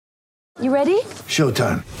You ready?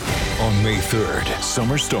 Showtime. On May 3rd,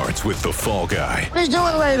 summer starts with The Fall Guy. Let's do it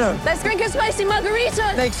later. Let's drink a spicy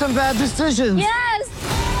margarita. Make some bad decisions. Yes.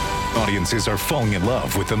 Audiences are falling in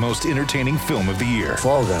love with the most entertaining film of the year.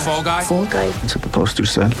 Fall Guy. Fall Guy? Fall Guy. That's what the poster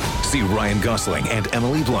said. See Ryan Gosling and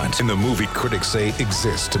Emily Blunt in the movie critics say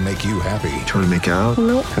exists to make you happy. Trying to make it out?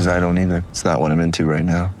 Nope. Because I don't either. It's not what I'm into right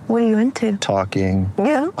now. What are you into? Talking.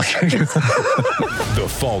 Yeah. The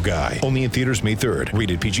Fall Guy. Only in theaters May 3rd.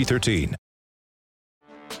 Rated PG-13.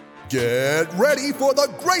 Get ready for the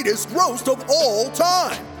greatest roast of all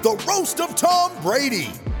time. The Roast of Tom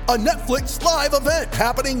Brady. A Netflix live event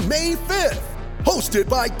happening May 5th. Hosted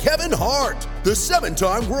by Kevin Hart. The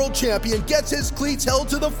 7-time world champion gets his cleats held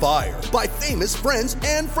to the fire by famous friends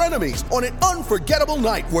and frenemies on an unforgettable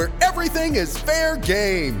night where everything is fair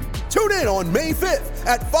game. Tune in on May 5th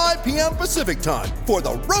at 5 p.m. Pacific time for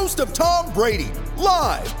the Roast of Tom Brady.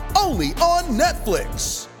 Live only on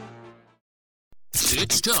Netflix.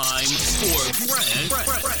 It's time for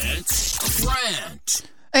Rant.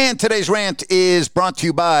 And today's rant is brought to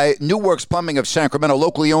you by New Works Plumbing of Sacramento,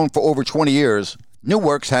 locally owned for over 20 years. New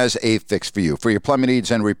Works has a fix for you. For your plumbing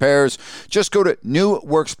needs and repairs, just go to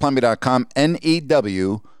newworksplumbing.com,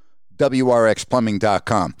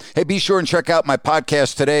 NEWWRXplumbing.com. Hey, be sure and check out my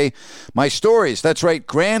podcast today, My Stories. That's right,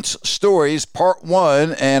 Grant's Stories, Part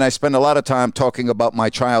 1, and I spend a lot of time talking about my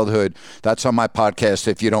childhood. That's on my podcast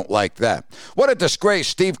if you don't like that. What a disgrace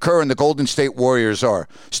Steve Kerr and the Golden State Warriors are.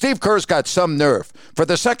 Steve Kerr's got some nerve. For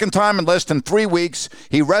the second time in less than 3 weeks,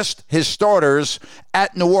 he rests his starters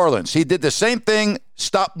at New Orleans. He did the same thing,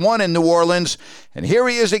 stopped one in New Orleans, and here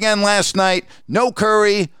he is again last night. No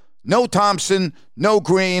Curry, no Thompson, no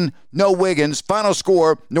Green, no Wiggins. Final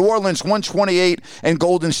score, New Orleans 128 and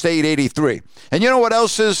Golden State 83. And you know what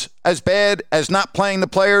else is as bad as not playing the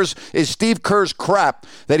players? Is Steve Kerr's crap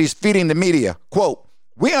that he's feeding the media. Quote,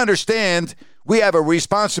 "We understand we have a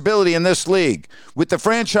responsibility in this league with the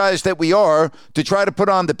franchise that we are to try to put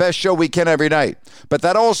on the best show we can every night. But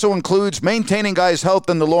that also includes maintaining guys' health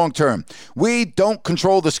in the long term. We don't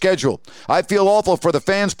control the schedule. I feel awful for the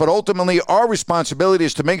fans, but ultimately our responsibility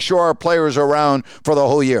is to make sure our players are around for the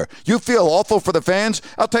whole year." You feel awful for the fans?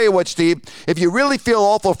 I'll tell you what, Steve, if you really feel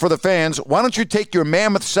awful for the fans, why don't you take your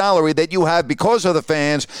mammoth salary that you have because of the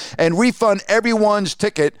fans and refund everyone's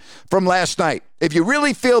ticket from last night? If you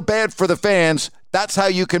really feel bad for the fans, that's how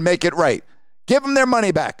you can make it right. Give them their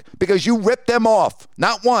money back because you ripped them off,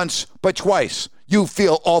 not once, but twice. You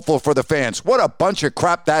feel awful for the fans. What a bunch of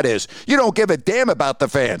crap that is. You don't give a damn about the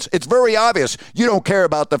fans. It's very obvious you don't care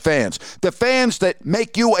about the fans. The fans that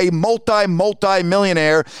make you a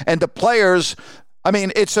multi-millionaire and the players, I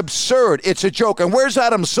mean, it's absurd. It's a joke. And where's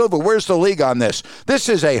Adam Silver? Where's the league on this? This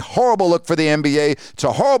is a horrible look for the NBA. It's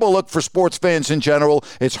a horrible look for sports fans in general.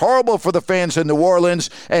 It's horrible for the fans in New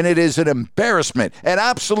Orleans. And it is an embarrassment, an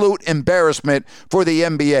absolute embarrassment for the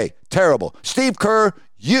NBA. Terrible. Steve Kerr,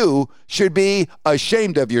 you should be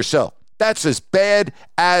ashamed of yourself. That's as bad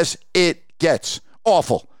as it gets.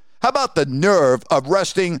 Awful. How about the nerve of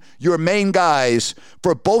resting your main guys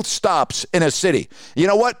for both stops in a city? You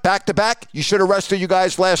know what? Back to back, you should have rested you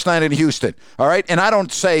guys last night in Houston. All right? And I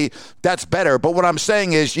don't say that's better, but what I'm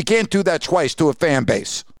saying is you can't do that twice to a fan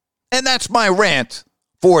base. And that's my rant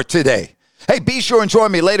for today. Hey, be sure and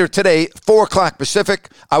join me later today, 4 o'clock Pacific.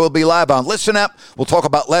 I will be live on Listen Up. We'll talk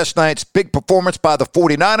about last night's big performance by the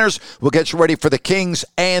 49ers. We'll get you ready for the Kings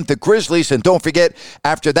and the Grizzlies. And don't forget,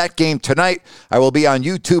 after that game tonight, I will be on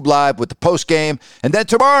YouTube Live with the post game. And then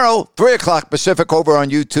tomorrow, 3 o'clock Pacific over on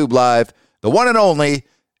YouTube Live, the one and only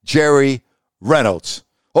Jerry Reynolds.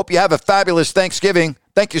 Hope you have a fabulous Thanksgiving.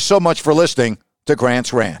 Thank you so much for listening to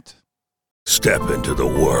Grant's Rant. Step into the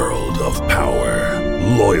world of power,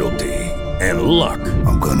 loyalty, and luck.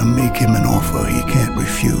 I'm gonna make him an offer he can't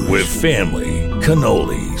refuse. With family,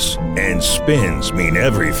 cannolis, and spins mean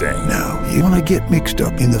everything. Now, you wanna get mixed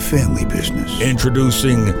up in the family business.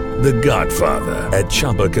 Introducing The Godfather at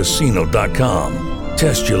ChumbaCasino.com.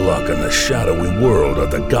 Test your luck in the shadowy world of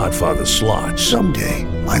The Godfather slot. Someday,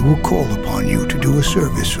 I will call upon you to do a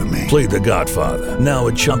service for me. Play The Godfather, now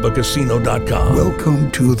at ChumbaCasino.com. Welcome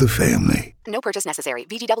to the family. No purchase necessary.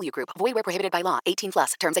 VGW Group. Void where prohibited by law.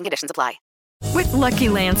 18+. Terms and conditions apply. With Lucky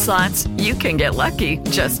Land Slots, you can get lucky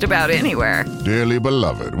just about anywhere. Dearly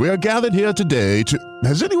beloved, we are gathered here today to...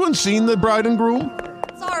 Has anyone seen the bride and groom?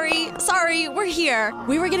 Sorry, we're here.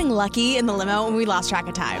 We were getting lucky in the limo and we lost track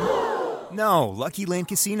of time. No, Lucky Land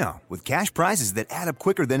Casino, with cash prizes that add up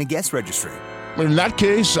quicker than a guest registry. In that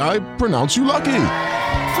case, I pronounce you lucky.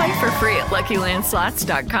 Play for free at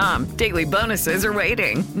LuckyLandSlots.com. Daily bonuses are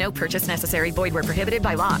waiting. No purchase necessary. Void where prohibited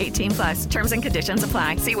by law. 18+. Terms and conditions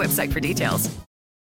apply. See website for details.